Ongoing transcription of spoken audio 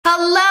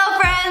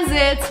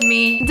it's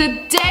me.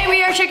 Today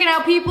we are checking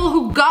out people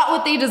who got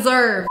what they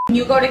deserve. When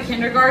you go to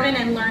kindergarten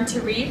and learn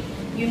to read,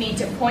 you need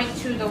to point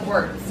to the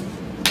words,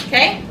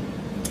 okay?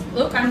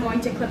 Luke, I'm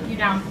going to clip you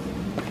down.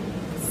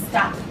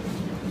 Stop.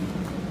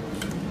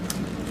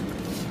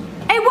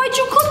 Hey, why'd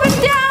you clip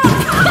it down?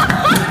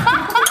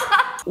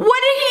 What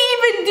did he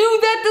even do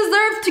that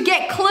deserved to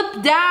get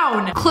clipped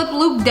down? Clip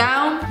Luke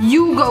down,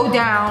 you go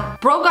down.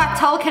 Bro got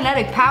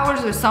telekinetic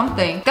powers or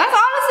something. That's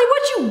honestly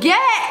what you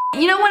get.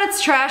 You know when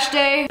it's trash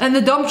day and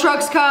the dump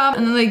trucks come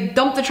and then they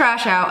dump the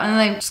trash out and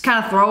then they just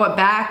kind of throw it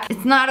back?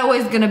 It's not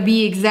always gonna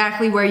be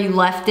exactly where you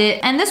left it.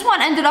 And this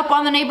one ended up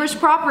on the neighbor's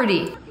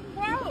property.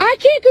 I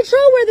can't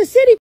control where the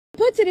city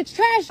puts it. It's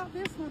trash.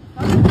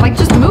 Like,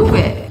 just move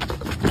it.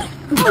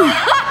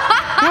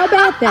 How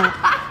about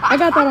that? I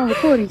got that on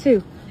recording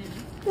too.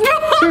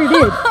 Sure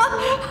did.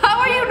 How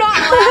are you not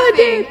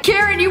laughing?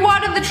 Karen, you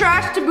wanted the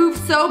trash to move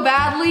so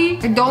badly.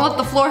 Like, don't let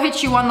the floor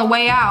hit you on the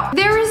way out.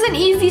 There is an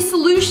easy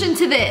solution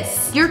to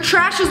this. Your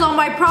trash is on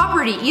my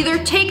property.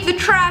 Either take the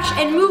trash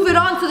and move it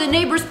onto the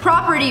neighbor's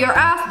property or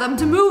ask them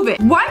to move it.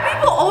 Why are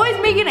people always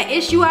making an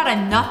issue out of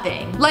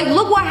nothing? Like,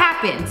 look what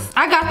happens.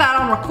 I got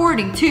that on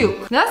recording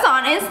too. That's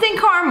on instant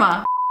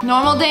karma.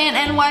 Normal day in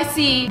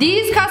NYC.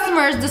 These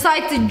customers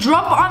decide to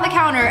jump on the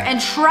counter and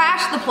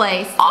trash the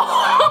place.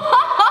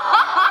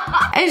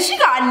 And she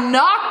got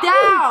knocked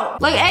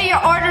out. Like, hey,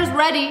 your order's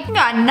ready. She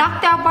got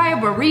knocked out by a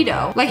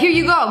burrito. Like, here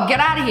you go, get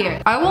out of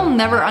here. I will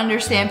never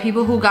understand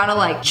people who gotta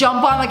like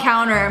jump on the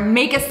counter and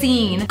make a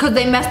scene because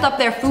they messed up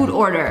their food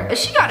order.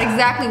 She got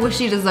exactly what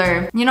she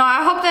deserved. You know,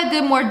 I hope that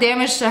did more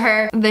damage to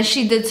her than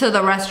she did to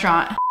the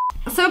restaurant.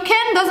 So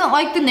Ken doesn't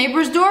like the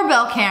neighbor's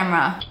doorbell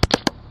camera.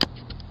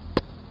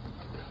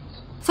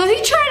 So he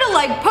tried to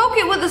like poke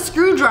it with a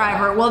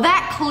screwdriver. Well,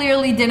 that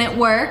clearly didn't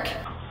work.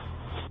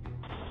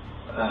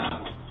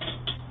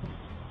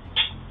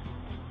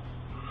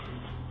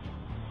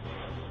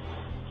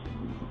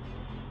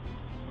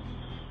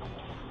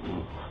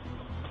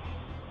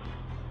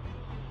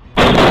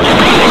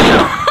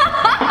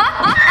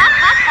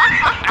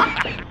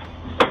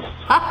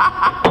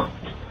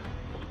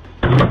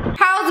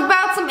 How's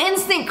about some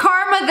instant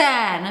karma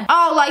then?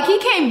 Oh, like he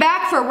came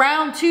back for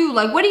round 2.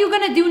 Like, what are you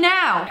gonna do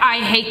now? I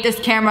hate this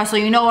camera, so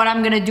you know what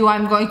I'm gonna do?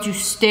 I'm going to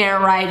stare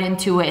right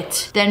into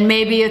it. Then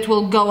maybe it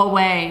will go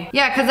away.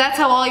 Yeah, because that's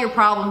how all your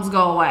problems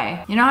go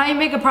away. You know how you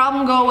make a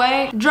problem go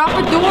away? Drop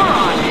a door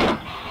on it.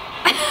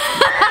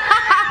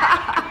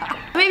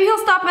 Maybe he'll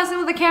stop messing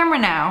with the camera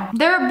now.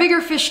 There are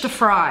bigger fish to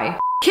fry.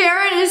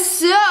 Karen is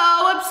so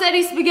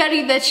upsetty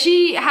spaghetti that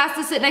she has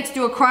to sit next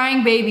to a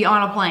crying baby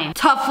on a plane.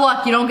 Tough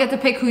luck, you don't get to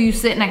pick who you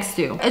sit next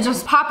to. And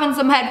just pop in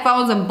some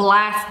headphones and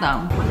blast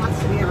them.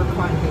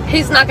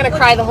 He's not gonna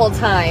cry the whole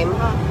time.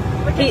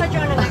 We can put you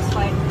on the next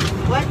flight.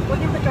 What? We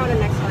can put you on the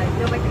next flight.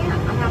 No, I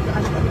can't. I'm have to.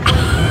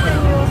 Then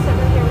you will sit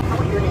right here. I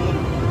want your name.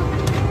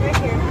 Right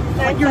here.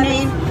 What's your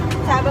name?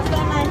 Tabitha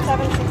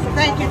 9766.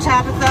 Thank you,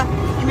 Tabitha.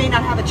 You may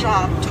not have a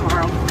job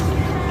tomorrow.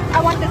 I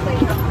want this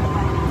lady.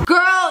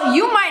 Girl,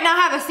 you might not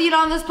have a seat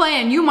on this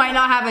plane. You might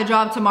not have a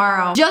job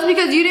tomorrow. Just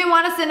because you didn't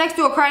want to sit next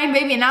to a crying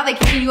baby and now they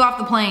kicking you off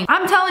the plane.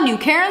 I'm telling you,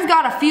 Karen's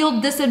got a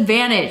field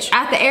disadvantage.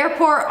 At the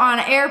airport, on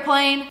an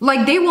airplane,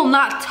 like they will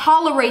not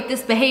tolerate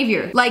this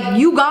behavior. Like,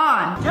 you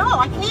gone. No,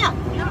 I can't.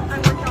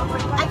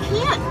 I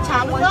can't,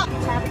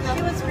 Tabitha.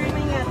 She was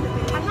screaming at the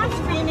baby. I'm not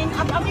screaming.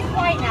 I'll be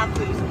quiet now,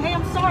 please. Okay,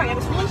 I'm sorry. I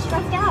was really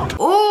stressed out.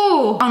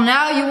 Ooh, oh,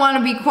 now you want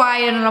to be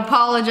quiet and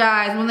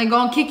apologize when they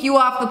go and kick you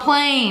off the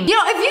plane. You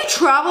know, if you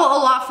travel a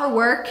lot for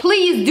work,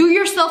 please do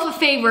yourself a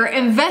favor.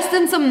 Invest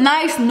in some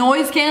nice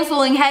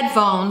noise-canceling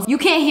headphones. You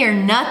can't hear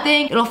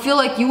nothing. It'll feel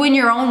like you in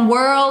your own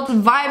world.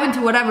 Vibe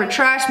into whatever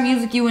trash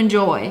music you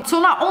enjoy.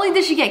 So not only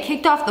did she get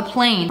kicked off the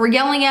plane for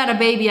yelling at a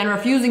baby and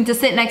refusing to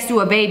sit next to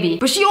a baby,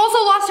 but she also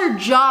lost her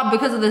job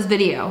because of this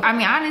video. I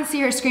mean, I didn't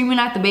see her screaming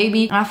at the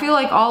baby, and I feel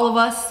like all of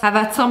us have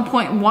at some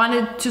point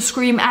wanted to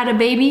scream at a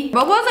baby.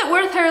 But was it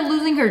worth her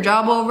losing her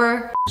job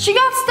over? She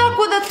got stuck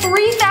with a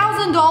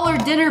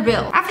 $3,000 dinner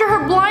bill after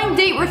her blind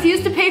date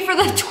refused to pay for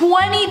the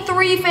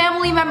 23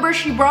 family members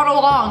she brought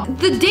along.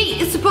 The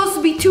date is supposed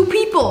to be 2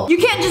 people. You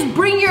can't just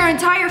bring your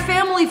entire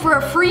family for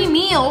a free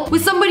meal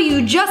with somebody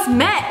you just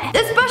met,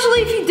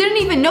 especially if you didn't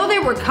even know they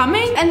were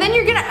coming, and then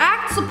you're gonna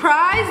act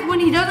surprised when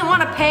he doesn't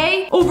want to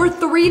pay over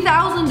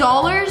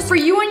 $3,000 for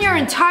you and your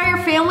entire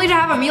family to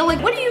have a meal.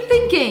 Like, what are you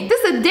thinking?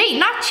 This is a date,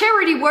 not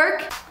charity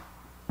work.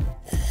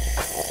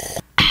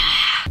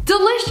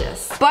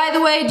 Delicious. By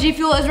the way, G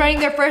Fuel is running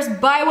their first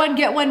buy one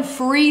get one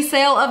free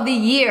sale of the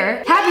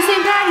year. Happy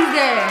St. Patty's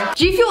Day.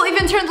 G Fuel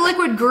even turned the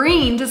liquid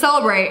green to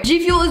celebrate. G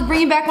Fuel is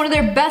bringing back one of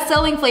their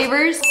best-selling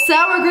flavors,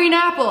 sour green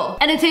apple,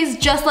 and it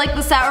tastes just like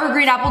the sour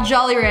green apple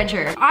Jolly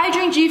Rancher. I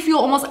drink G Fuel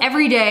almost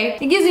every day.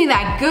 It gives me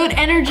that good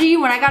energy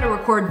when I gotta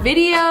record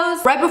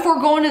videos right before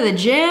going to the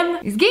gym.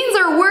 These gains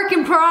are a work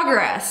in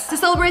progress. To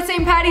celebrate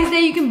St. Patty's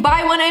Day, you can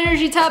buy one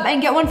energy tub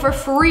and get one for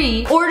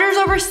free. Orders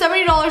over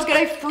 $70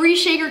 get a free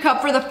shaker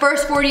cup for the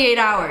first 48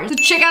 hours. So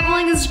check out the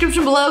link in the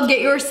description below,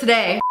 get yours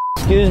today.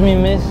 Excuse me,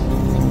 miss.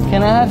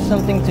 Can I have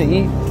something to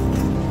eat?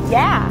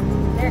 Yeah.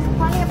 There's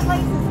plenty of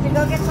places to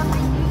go get something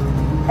to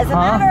eat. As a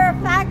matter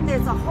of fact,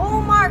 there's a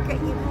whole market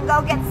you can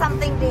go get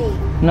something to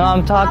eat. No,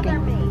 I'm Bother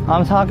talking. me.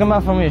 I'm talking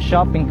about from your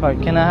shopping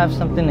cart. Can I have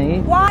something to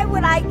eat? Why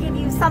would I give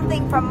you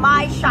something from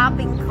my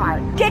shopping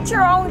cart? Get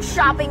your own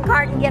shopping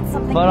cart and get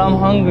something But to I'm eat.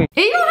 hungry.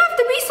 Hey, you don't have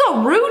to be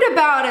so rude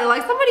about it.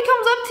 Like somebody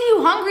comes up to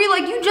you hungry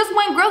like you just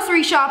went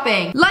grocery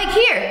shopping. Like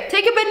here,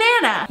 take a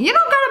banana. You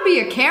don't gotta be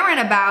a Karen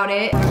about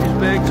it.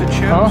 Bags of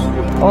chips.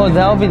 Huh? Oh,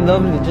 that would be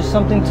lovely. Just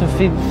something to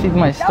feed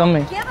my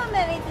stomach. Don't give him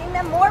anything,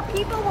 then more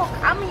people will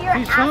come here.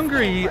 He's asking.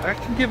 hungry. I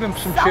can give him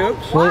some So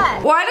chips.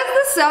 what? Why does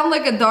this sound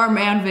like a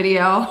Darman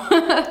video?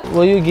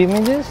 Will you give me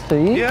this to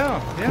eat?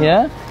 Yeah, yeah.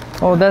 Yeah?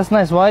 Oh, that's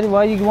nice. Why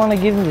you want to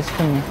give this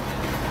to me?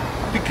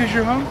 Because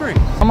you're hungry.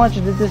 How much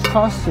did this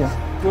cost you?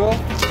 Well,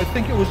 I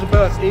think it was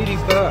about 80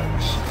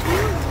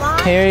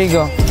 bucks. Here you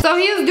go. So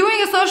he was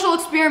doing a social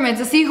experiment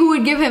to see who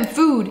would give him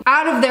food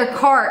out of their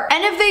cart.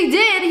 And if they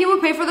did, he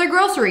would pay for their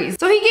groceries.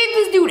 So he gave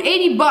this dude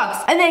 80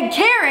 bucks. And then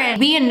Karen,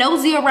 being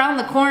nosy around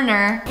the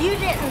corner. You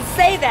didn't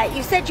say that.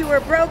 You said you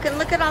were broke and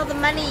look at all the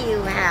money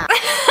you have.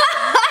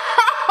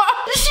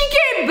 She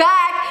came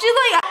back. She's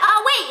like, oh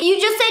wait,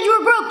 you just said you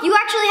were broke. You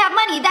actually have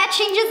money. That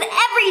changes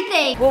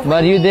everything. Well,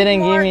 But we you need didn't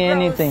more give me gross-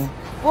 anything.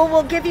 Well,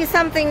 we'll give you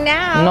something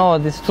now. No,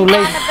 it's too You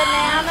late. want a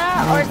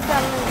banana or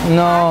some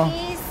No.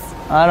 cookies?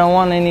 I don't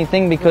want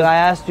anything because I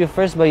asked you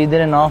first, but you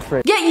didn't offer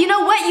it. yeah, you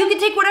know what? You can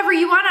take whatever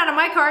you want out of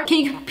my cart. Can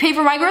you pay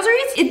for my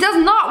groceries? It does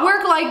not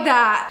work like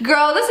that.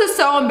 Girl, this is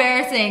so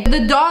embarrassing.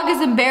 The dog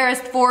is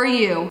embarrassed for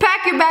you.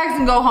 Pack your bags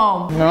and go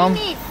home. No? We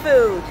need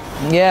food.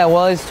 Yeah,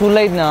 well, it's too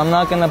late now. I'm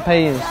not gonna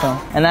pay you, so.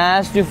 And I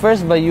asked you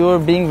first, but you were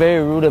being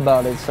very rude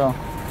about it, so.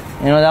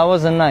 You know, that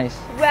wasn't nice.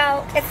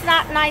 Well, it's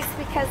not nice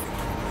because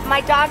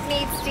my dog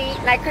needs to eat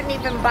and I couldn't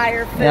even buy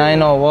her food. Yeah, I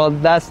know. Well,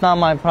 that's not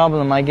my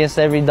problem. I guess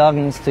every dog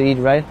needs to eat,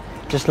 right?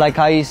 Just like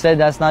how you said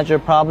that's not your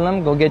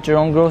problem. Go get your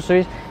own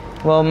groceries.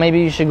 Well, maybe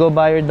you should go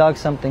buy your dog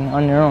something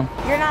on your own.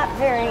 You're not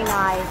very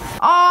nice.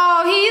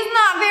 Oh, he's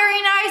not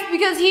very nice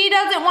because he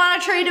doesn't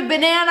want to trade a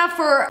banana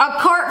for a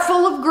cart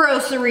full of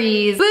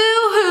groceries.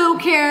 Boo-hoo,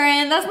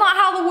 Karen. That's not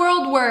how the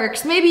world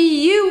works. Maybe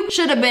you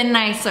should have been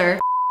nicer.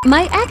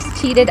 My ex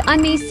cheated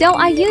on me, so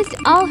I used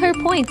all her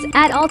points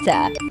at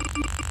Ulta.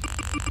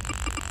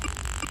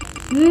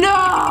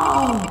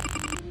 No!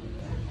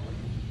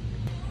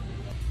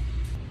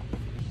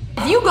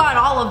 If you got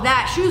all of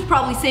that, she was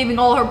probably saving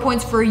all her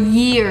points for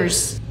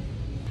years.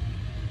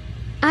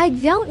 I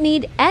don't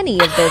need any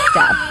of this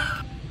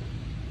stuff.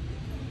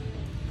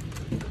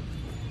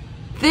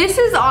 This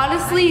is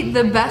honestly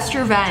the best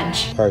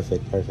revenge.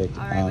 Perfect.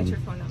 All right, what's your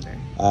phone number?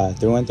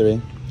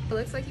 313. It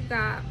looks like you've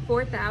got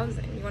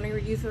 4,000. You want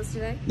to use those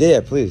today?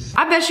 Yeah, please.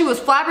 I bet she was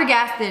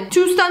flabbergasted,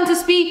 too stunned to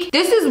speak.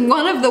 This is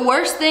one of the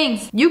worst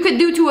things you could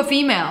do to a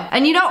female.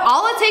 And you know,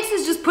 all it takes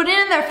is just put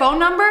in their phone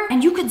number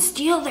and you can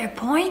steal their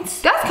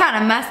points. That's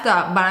kind of messed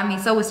up, but I mean,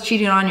 so is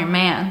cheating on your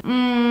man.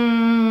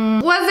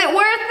 Was it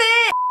worth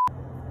it?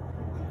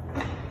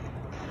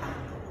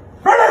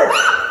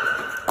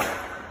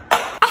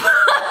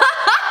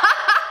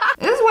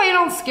 This is why you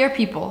don't scare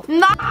people.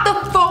 Knock the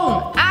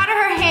phone out of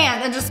her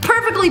hand and just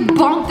perfectly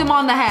bonked him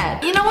on the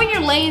head. You know when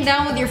you're laying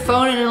down with your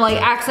phone and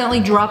like accidentally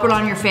drop it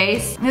on your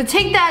face? Now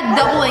take that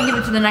double and give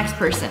it to the next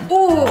person.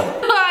 Ooh,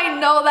 I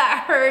know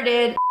that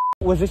hurted.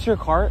 Was this your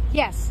cart?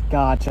 Yes.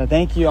 Gotcha.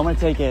 Thank you. I'm gonna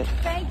take it.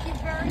 Thank you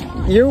very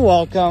much. You're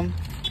welcome.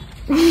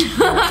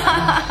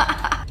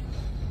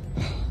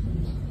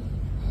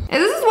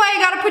 And this is why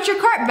you gotta put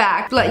your cart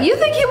back. Like, you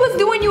think he was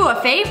doing you a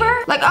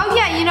favor? Like, oh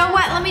yeah, you know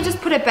what? Let me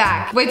just put it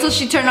back. Wait till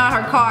she turned on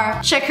her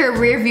car, check her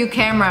rear view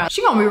camera.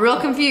 She gonna be real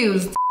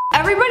confused.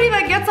 Everybody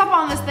that gets up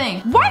on this thing,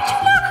 why'd you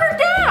knock her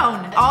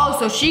down? Oh,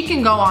 so she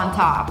can go on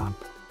top.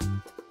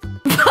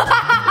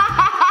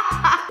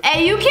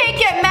 Hey, you can't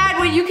get mad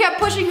when you kept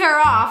pushing her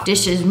off.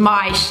 This is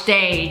my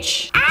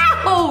stage.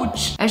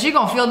 Ouch! And she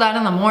gonna feel that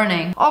in the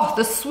morning. Oh,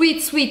 the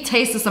sweet, sweet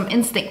taste of some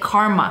instant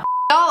karma.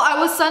 Y'all, I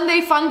was Sunday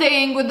fun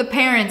daying with the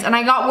parents and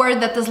I got word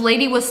that this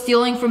lady was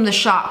stealing from the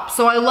shop.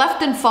 So I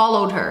left and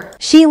followed her.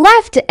 She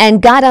left and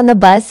got on the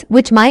bus,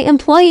 which my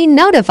employee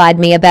notified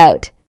me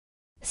about.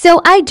 So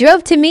I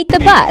drove to meet the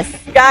bus.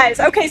 Guys,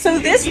 okay, so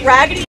this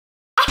raggedy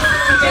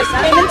just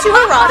came into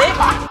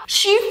erotic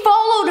She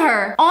followed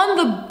her on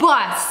the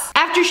bus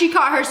after she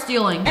caught her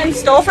stealing. and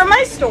stole from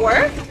my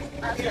store.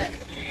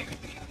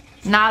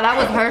 Nah, that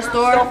was her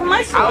store. Stole from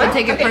my store. I would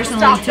take it Okay, personally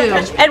stop, too.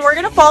 don't touch. And we're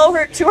gonna follow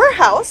her to her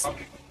house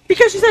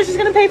because she says she's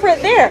gonna pay for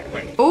it there.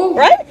 Ooh.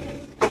 Right?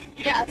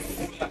 Yes.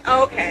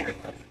 Okay.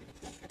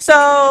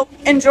 So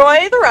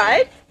enjoy the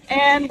ride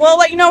and we'll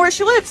let you know where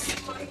she lives.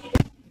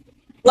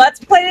 Let's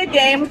play a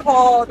game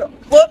called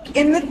Look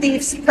in the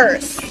Thief's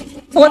Purse.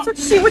 So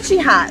let's see what she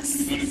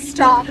has.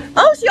 Stop.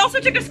 Oh, she also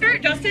took a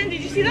skirt, Justin.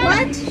 Did you see that?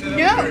 What?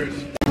 No.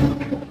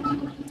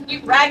 You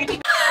raggedy.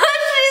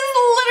 She's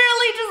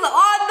literally just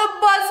on the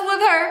bus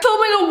with her,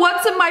 filming a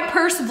what's in my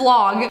purse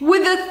vlog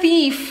with a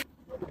thief.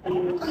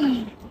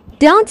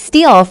 Don't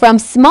steal from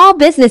small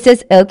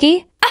businesses,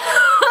 Okie.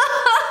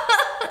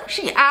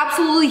 She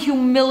absolutely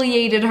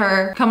humiliated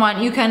her. Come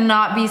on, you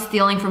cannot be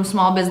stealing from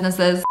small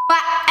businesses. But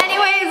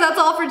that's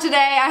all for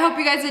today. I hope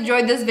you guys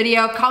enjoyed this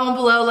video. Comment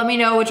below, let me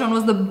know which one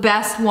was the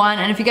best one.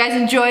 And if you guys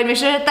enjoyed, make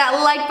sure to hit that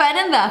like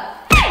button in the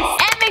face.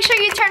 And make sure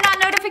you turn on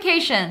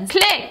notifications.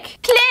 Click,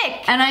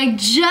 click. And I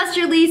just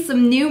released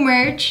some new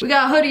merch. We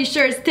got hoodies,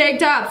 shirts, tank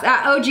tops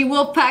at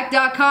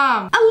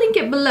ogwolfpack.com. I'll link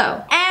it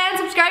below. And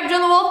subscribe to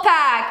join the Wolf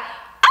Pack.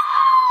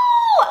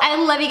 Oh! I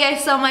love you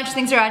guys so much.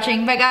 Thanks for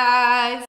watching. Bye, guys.